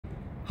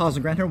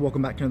Howzit here,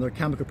 welcome back to another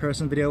camera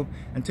comparison video,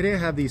 and today I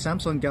have the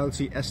Samsung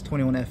Galaxy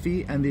S21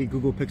 FE and the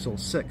Google Pixel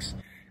 6.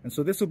 And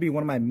so this will be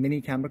one of my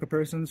mini camera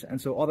comparisons, and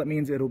so all that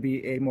means it'll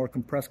be a more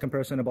compressed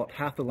comparison, about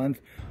half the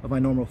length of my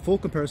normal full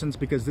comparisons,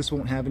 because this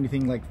won't have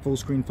anything like full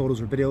screen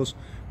photos or videos,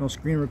 no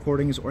screen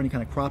recordings or any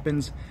kind of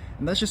crop-ins,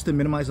 and that's just to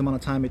minimize the amount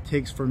of time it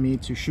takes for me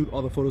to shoot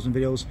all the photos and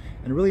videos,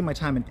 and really my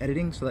time in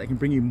editing, so that I can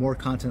bring you more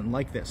content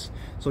like this.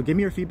 So give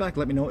me your feedback,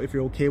 let me know if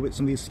you're okay with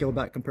some of these scaled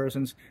back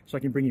comparisons, so I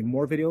can bring you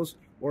more videos,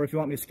 or if you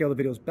want me to scale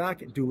the videos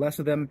back, do less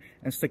of them,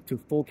 and stick to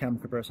full camera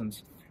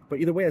comparisons. But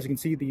either way, as you can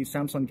see, the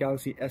Samsung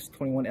Galaxy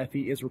S21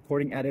 FE is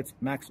recording at its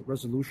max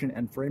resolution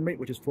and frame rate,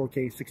 which is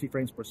 4K 60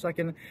 frames per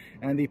second,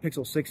 and the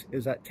Pixel 6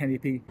 is at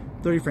 1080p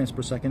 30 frames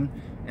per second.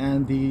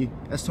 And the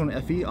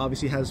S21 FE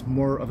obviously has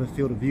more of a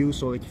field of view,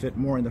 so it can fit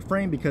more in the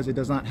frame because it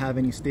does not have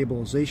any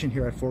stabilization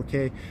here at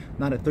 4K,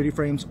 not at 30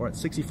 frames or at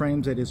 60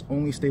 frames. It is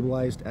only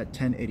stabilized at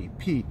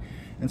 1080p.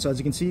 And so as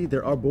you can see, they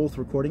are both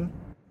recording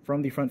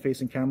from the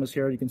front-facing cameras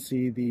here. You can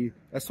see the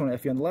S21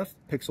 FE on the left,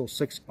 Pixel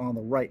 6 on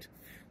the right.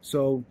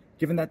 So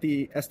given that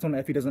the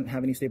S21 FE doesn't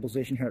have any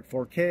stabilization here at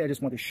 4K, I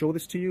just want to show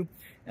this to you,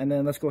 and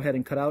then let's go ahead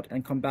and cut out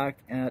and come back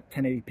at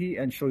 1080p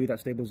and show you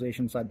that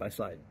stabilization side by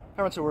side.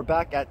 Alright, so we're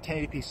back at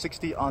 1080p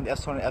 60 on the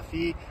S21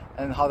 FE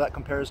and how that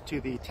compares to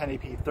the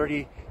 1080p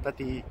 30 that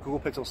the Google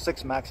Pixel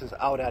 6 maxes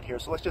out at here.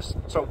 So let's just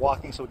start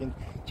walking so we can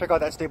check out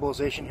that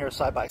stabilization here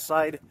side by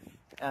side,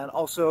 and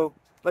also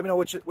let me know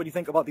what you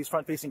think about these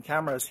front-facing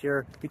cameras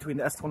here between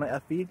the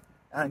S21 FE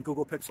and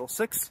Google Pixel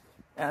 6.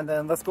 And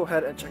then let's go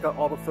ahead and check out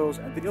all the photos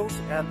and videos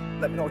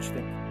and let me know what you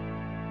think.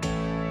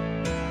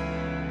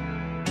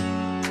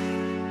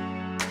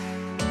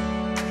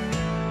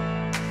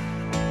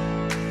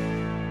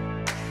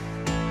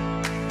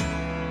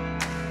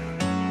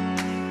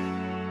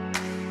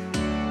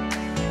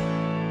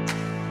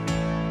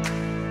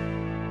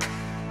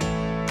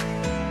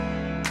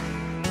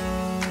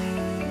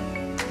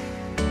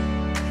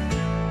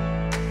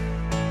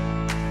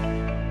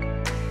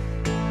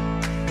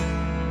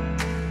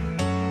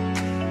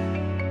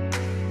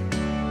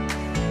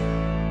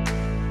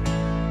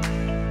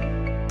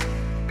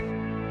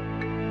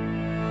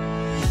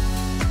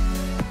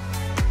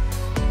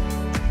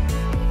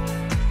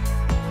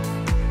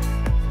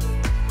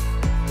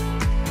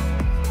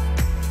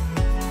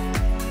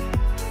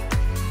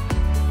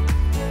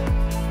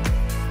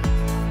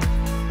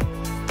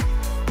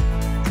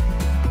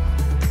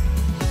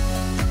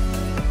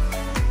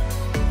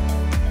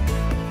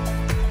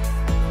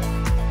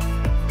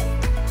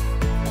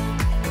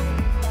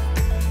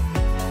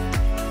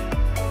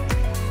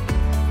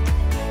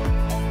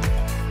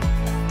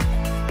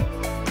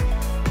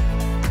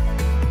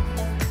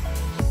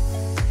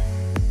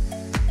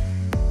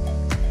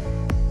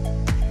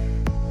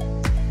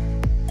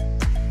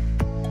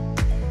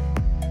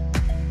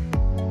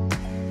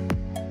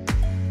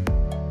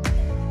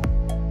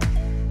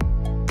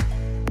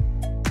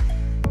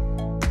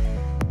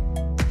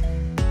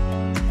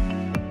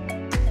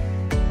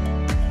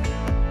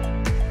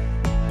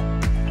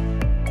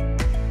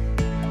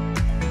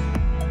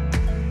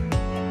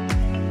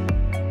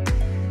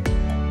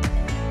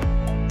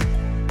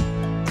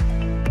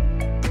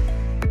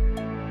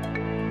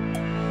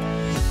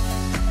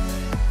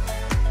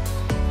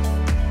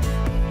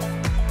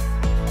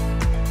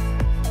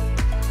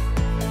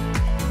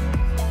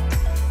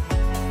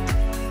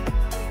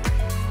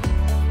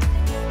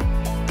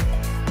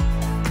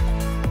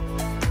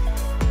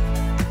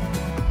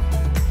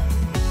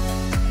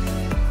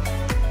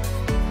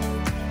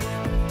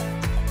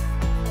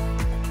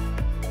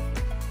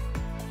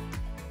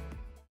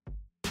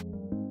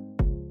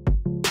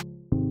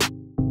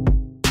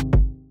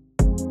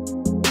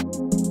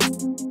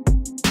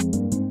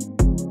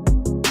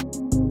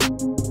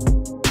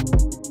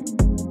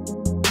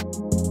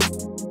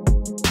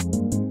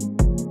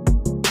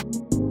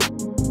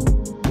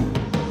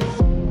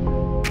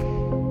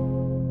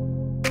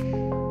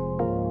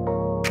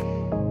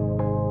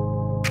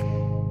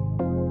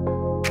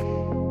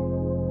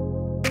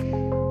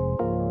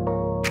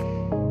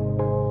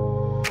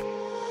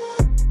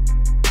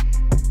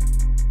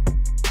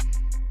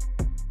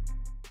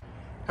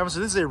 So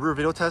this is a rear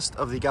video test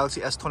of the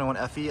Galaxy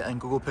S21 FE and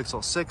Google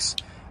Pixel 6.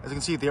 As you can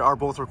see, they are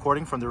both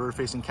recording from the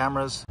rear-facing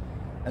cameras.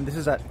 And this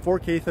is at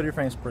 4K 30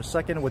 frames per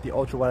second with the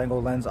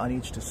ultra-wide-angle lens on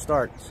each to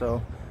start.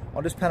 So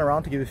I'll just pan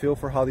around to give you a feel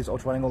for how these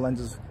ultra-wide-angle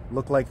lenses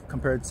look like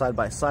compared side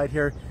by side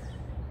here.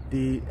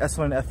 The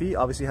S21 FE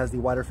obviously has the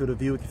wider field of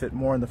view. It can fit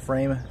more in the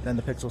frame than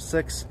the Pixel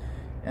 6.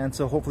 And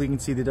so hopefully you can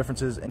see the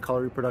differences in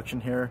color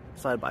reproduction here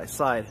side by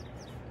side.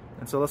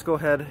 And so let's go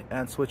ahead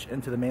and switch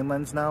into the main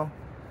lens now.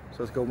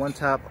 So let's go one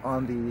tap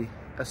on the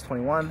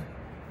S21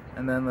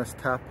 and then let's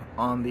tap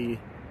on the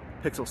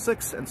Pixel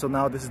 6. And so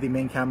now this is the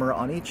main camera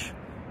on each.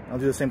 I'll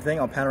do the same thing.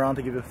 I'll pan around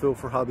to give you a feel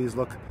for how these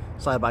look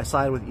side by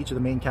side with each of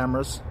the main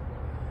cameras.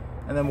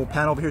 And then we'll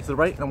pan over here to the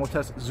right and we'll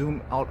test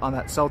zoom out on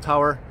that cell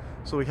tower.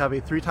 So we have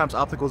a 3x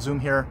optical zoom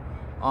here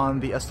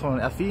on the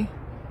S21 FE,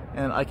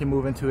 and I can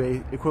move into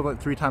a equivalent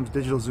 3x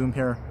digital zoom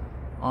here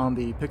on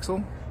the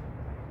Pixel,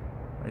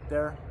 right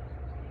there.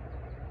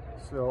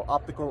 So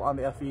optical on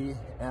the FE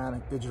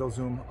and digital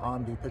zoom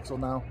on the Pixel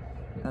now.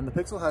 And the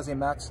Pixel has a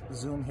max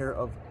zoom here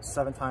of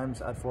 7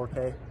 times at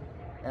 4K.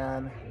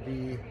 And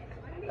the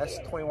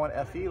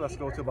S21 FE, let's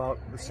go to about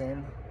the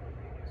same.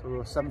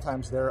 So 7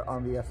 times there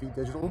on the FE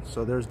digital.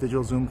 So there's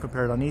digital zoom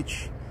compared on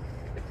each.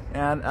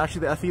 And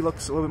actually the FE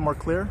looks a little bit more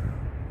clear.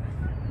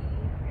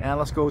 And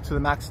let's go to the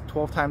max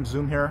 12 times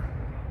zoom here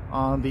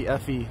on the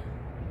FE.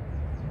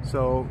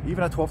 So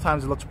even at 12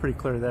 times it looks pretty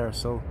clear there.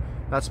 So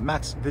that's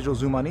max digital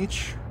zoom on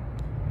each.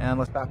 And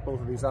let's back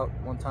both of these out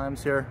 1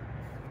 times here.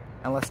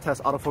 And let's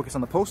test autofocus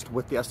on the post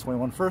with the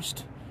S21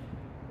 first.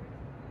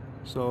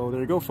 So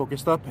there you go,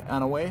 focused up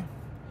and away.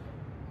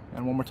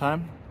 And one more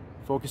time,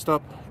 focused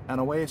up and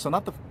away. So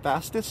not the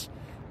fastest,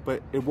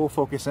 but it will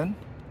focus in,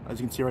 as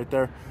you can see right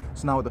there.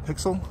 So now with the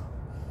Pixel,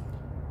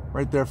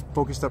 right there,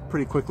 focused up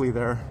pretty quickly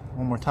there.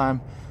 One more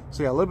time.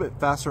 So yeah, a little bit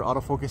faster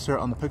autofocus here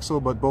on the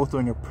Pixel, but both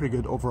doing a pretty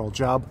good overall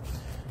job.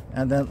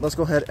 And then let's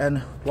go ahead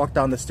and walk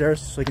down the stairs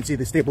so you can see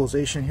the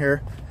stabilization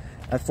here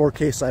at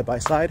 4K side by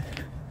side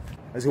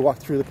as you walk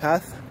through the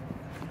path.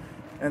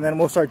 And then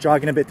we'll start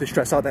jogging a bit to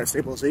stress out that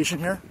stabilization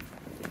here.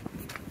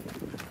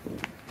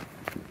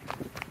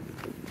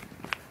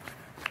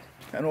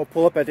 And we'll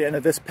pull up at the end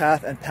of this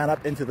path and pan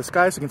up into the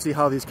sky so you can see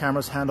how these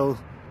cameras handle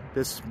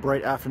this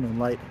bright afternoon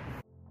light.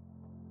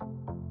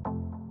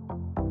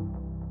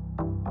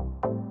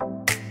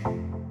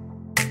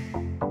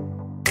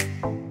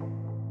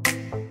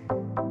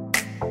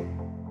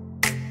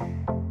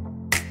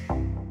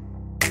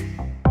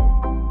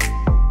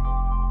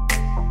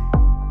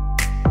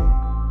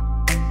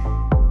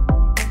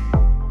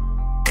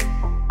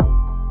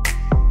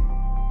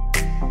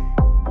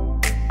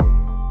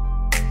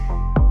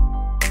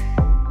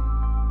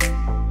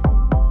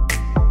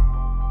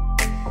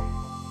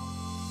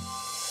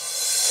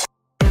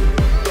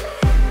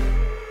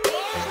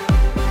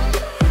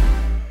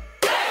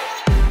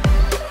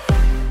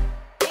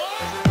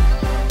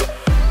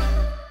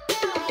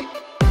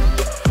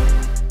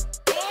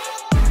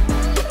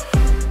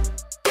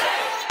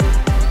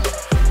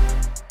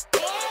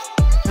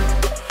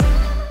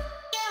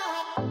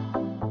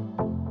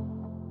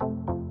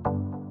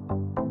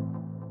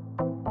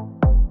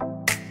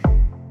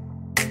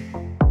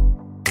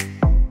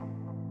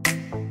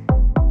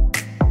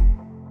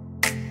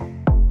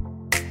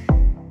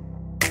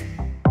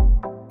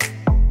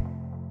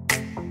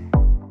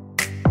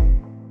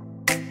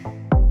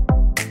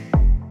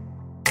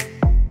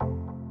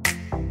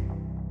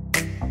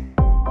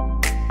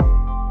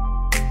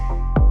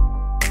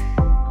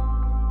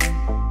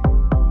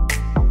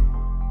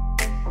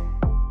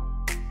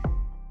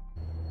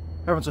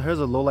 Everyone, so here's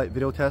a low light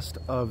video test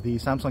of the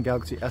Samsung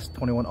Galaxy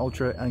S21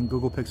 Ultra and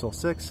Google Pixel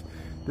 6.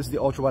 This is the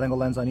ultra wide angle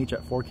lens on each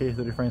at 4K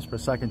 30 frames per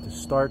second to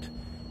start.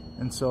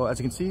 And so as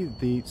you can see,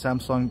 the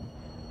Samsung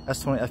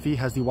S21 FE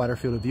has the wider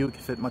field of view. It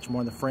can fit much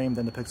more in the frame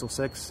than the Pixel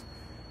 6.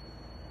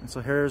 And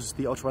so here's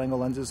the ultra wide angle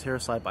lenses here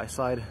side by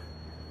side.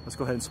 Let's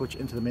go ahead and switch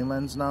into the main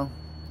lens now.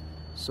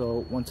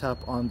 So 1 tap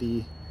on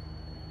the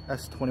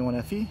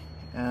S21 FE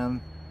and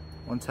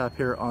 1 tap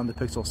here on the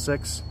Pixel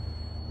 6.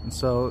 And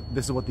so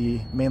this is what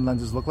the main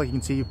lenses look like. You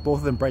can see both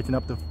of them brighten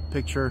up the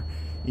picture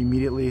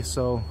immediately.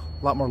 So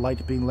a lot more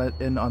light being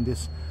let in on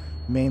this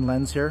main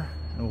lens here.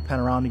 And we'll pan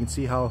around, you can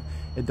see how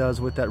it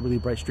does with that really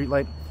bright street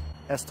light.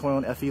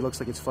 S21 FE looks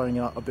like it's flaring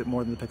out a bit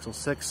more than the Pixel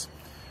 6.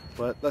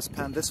 But let's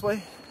pan this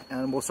way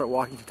and we'll start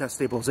walking to test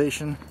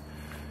stabilization,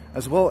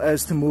 as well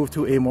as to move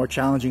to a more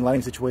challenging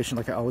lighting situation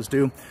like I always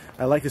do.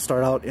 I like to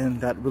start out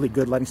in that really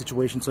good lighting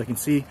situation so I can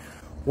see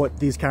what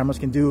these cameras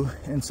can do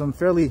in some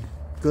fairly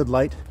good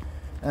light,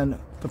 and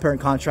compare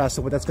and contrast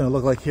to what that's going to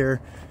look like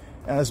here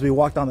as we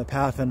walk down the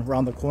path and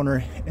around the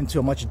corner into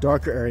a much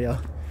darker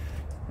area.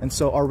 And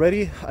so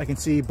already I can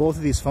see both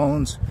of these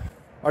phones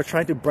are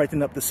trying to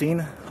brighten up the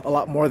scene a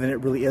lot more than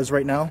it really is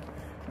right now.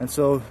 And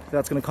so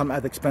that's going to come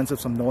at the expense of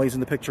some noise in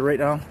the picture right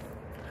now.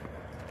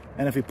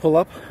 And if we pull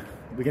up,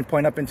 we can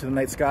point up into the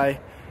night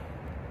sky,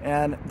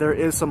 and there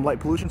is some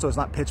light pollution, so it's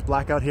not pitch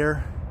black out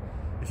here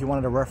if you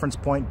wanted a reference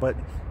point, but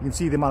you can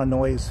see the amount of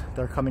noise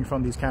that are coming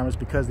from these cameras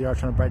because they are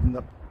trying to brighten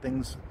up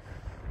things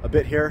a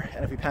bit here.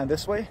 And if we pan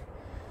this way,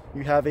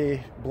 you have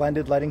a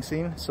blended lighting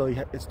scene. So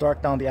it's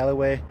dark down the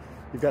alleyway.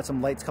 You've got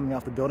some lights coming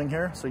off the building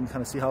here, so you can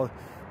kind of see how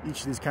each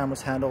of these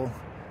cameras handle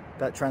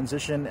that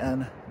transition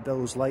and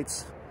those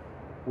lights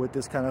with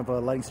this kind of a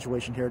lighting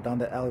situation here down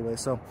the alleyway.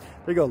 So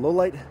there you go, low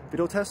light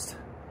video test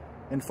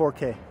in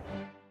 4K.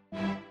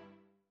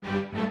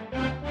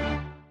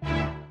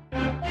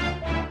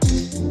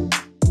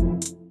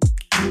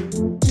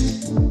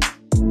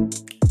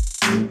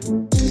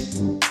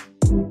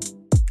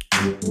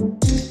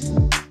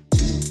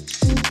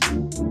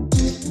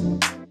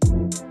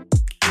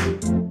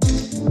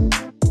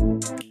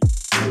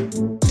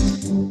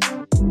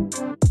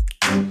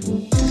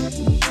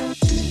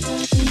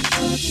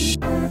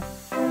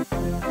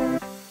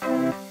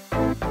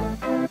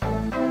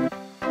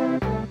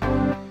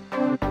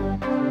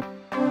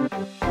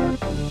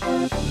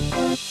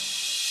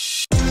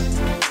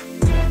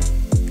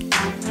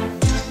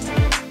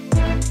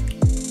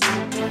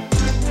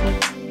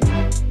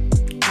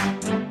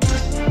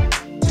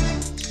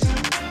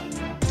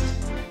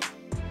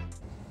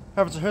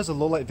 However, so here's a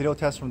low-light video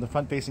test from the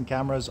front-facing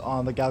cameras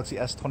on the Galaxy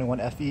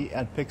S21 FE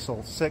and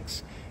Pixel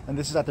 6, and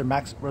this is at their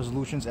max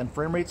resolutions and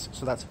frame rates,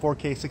 so that's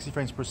 4K 60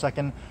 frames per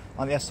second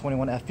on the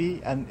S21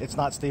 FE, and it's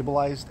not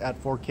stabilized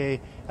at 4K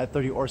at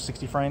 30 or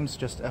 60 frames,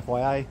 just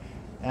FYI.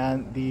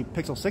 And the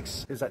Pixel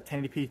 6 is at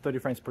 1080p 30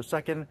 frames per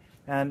second,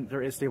 and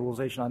there is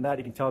stabilization on that.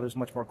 You can tell there's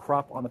much more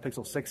crop on the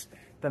Pixel 6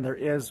 than there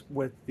is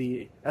with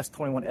the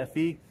S21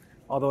 FE,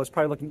 although it's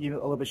probably looking even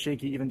a little bit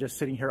shaky even just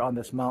sitting here on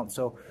this mount.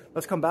 So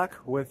let's come back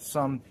with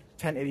some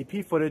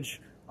 1080p footage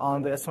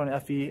on the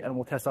S21 FE and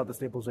we'll test out the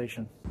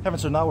stabilization.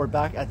 So now we're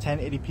back at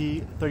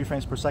 1080p 30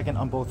 frames per second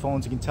on both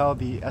phones. You can tell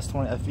the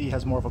S21 FE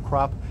has more of a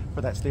crop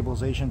for that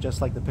stabilization, just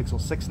like the Pixel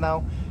 6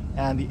 now.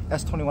 And the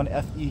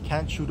S21 FE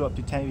can shoot up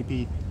to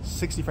 1080p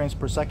 60 frames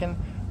per second,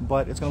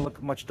 but it's going to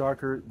look much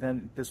darker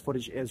than this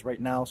footage is right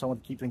now, so I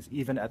want to keep things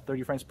even at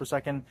 30 frames per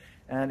second.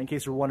 And in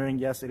case you're wondering,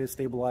 yes, it is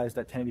stabilized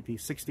at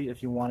 1080p 60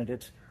 if you wanted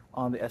it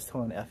on the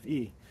S21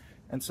 FE.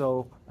 And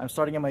so I'm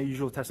starting at my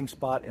usual testing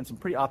spot in some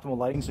pretty optimal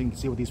lighting, so you can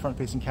see what these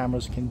front-facing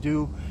cameras can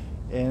do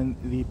in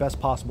the best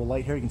possible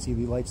light here. You can see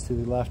the lights to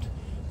the left,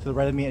 to the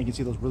right of me, and you can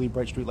see those really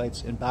bright street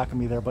lights in back of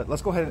me there. But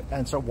let's go ahead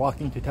and start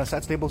walking to test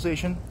that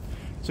stabilization.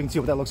 So you can see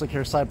what that looks like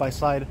here side by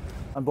side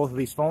on both of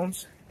these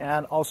phones.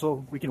 And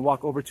also we can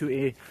walk over to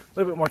a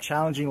little bit more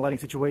challenging lighting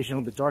situation, a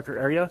little bit darker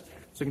area,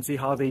 so you can see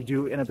how they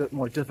do in a bit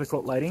more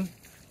difficult lighting.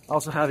 I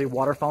also have a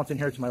water fountain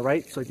here to my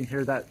right, so you can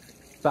hear that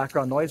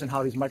background noise and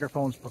how these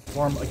microphones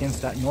perform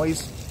against that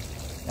noise.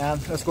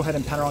 And let's go ahead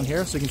and pan around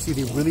here so you can see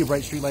the really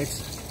bright street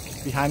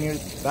lights behind me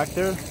back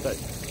there, that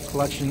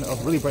collection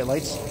of really bright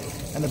lights.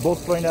 And they're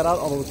both blurring that out,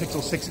 although the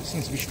Pixel 6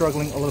 seems to be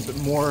struggling a little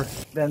bit more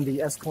than the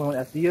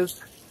S21 FE is.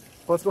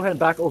 But let's go ahead and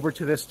back over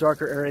to this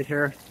darker area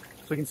here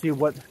so you can see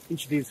what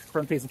each of these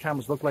front-facing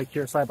cameras look like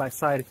here side by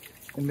side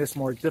in this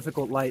more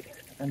difficult light.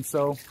 And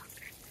so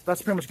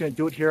that's pretty much going to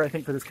do it here, I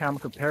think, for this camera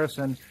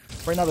comparison.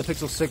 Right now the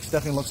Pixel 6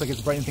 definitely looks like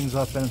it's brightening things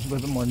up and a little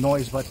bit more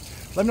noise, but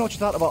let me know what you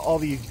thought about all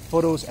the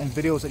photos and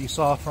videos that you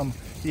saw from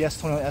the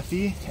S21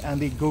 FE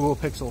and the Google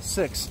Pixel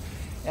 6.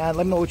 And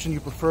let me know which one you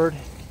preferred.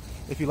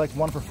 If you liked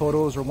one for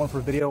photos or one for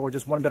video or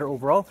just one better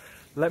overall,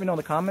 let me know in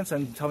the comments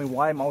and tell me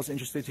why. I'm always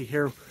interested to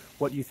hear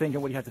what you think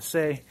and what you have to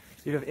say.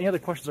 If you have any other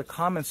questions or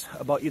comments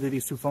about either of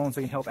these two phones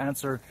that can help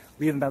answer,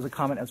 leave them as a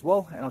comment as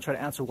well, and I'll try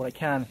to answer what I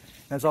can.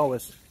 And as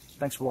always,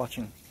 thanks for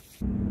watching.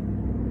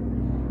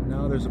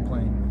 Now there's a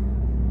plane.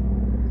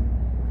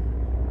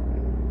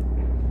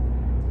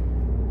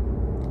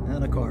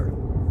 And a car.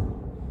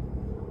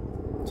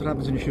 That's what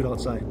happens when you shoot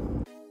outside.